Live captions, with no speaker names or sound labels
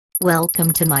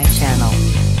Welcome to my channel.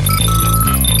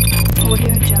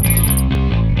 Audio Jungle.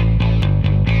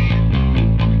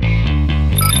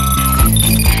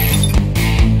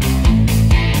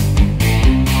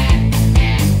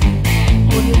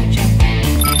 Audio Jungle. Audio Jungle. Audio Jungle.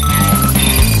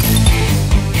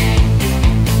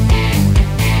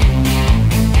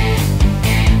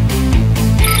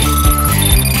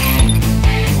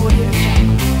 Audio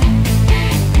Jungle.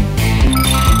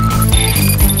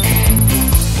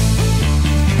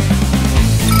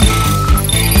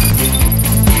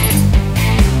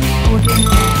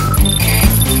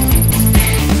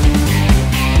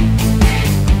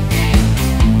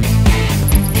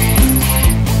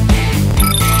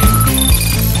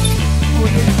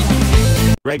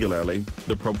 Regularly,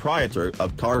 the proprietor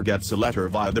of car gets a letter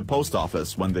via the post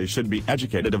office when they should be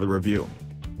educated of a review.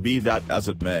 Be that as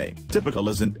it may, typical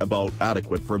isn't about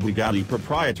adequate for Bugatti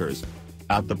proprietors.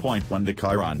 At the point when the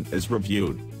Chiron is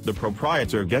reviewed, the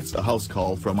proprietor gets a house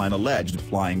call from an alleged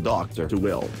flying doctor who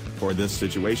will, for this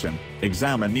situation,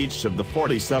 examine each of the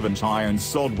 47 Chirons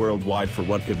sold worldwide for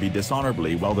what could be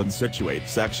dishonorably welded situate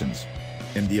sections.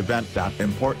 In the event that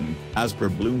important, as per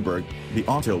Bloomberg, the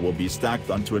auto will be stacked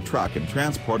onto a truck and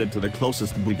transported to the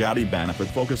closest Bugatti benefit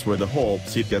focus where the whole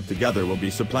seat get-together will be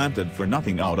supplanted for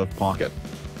nothing out of pocket.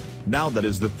 Now that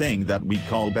is the thing that we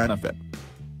call benefit.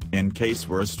 In case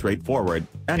we're straightforward,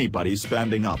 anybody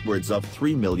spending upwards of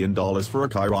 $3 million for a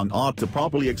Chiron ought to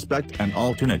probably expect an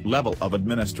alternate level of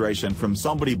administration from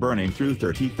somebody burning through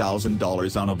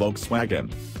 $30,000 on a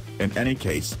Volkswagen. In any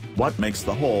case, what makes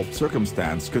the whole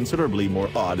circumstance considerably more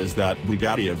odd is that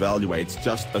Bugatti evaluates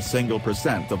just a single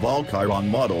 % of all Chiron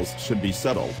models should be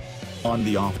settled. On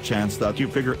the off chance that you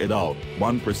figure it out,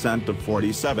 1% of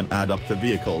 47 add-up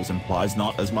vehicles implies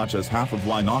not as much as half of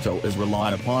line auto is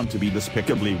relied upon to be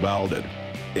despicably welded.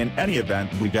 In any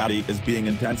event, Bugatti is being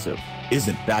intensive,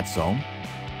 isn't that so?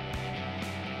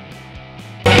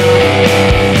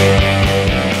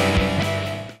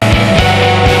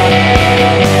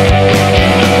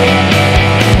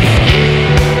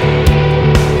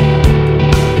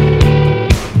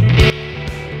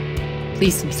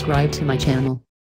 Please subscribe to my channel.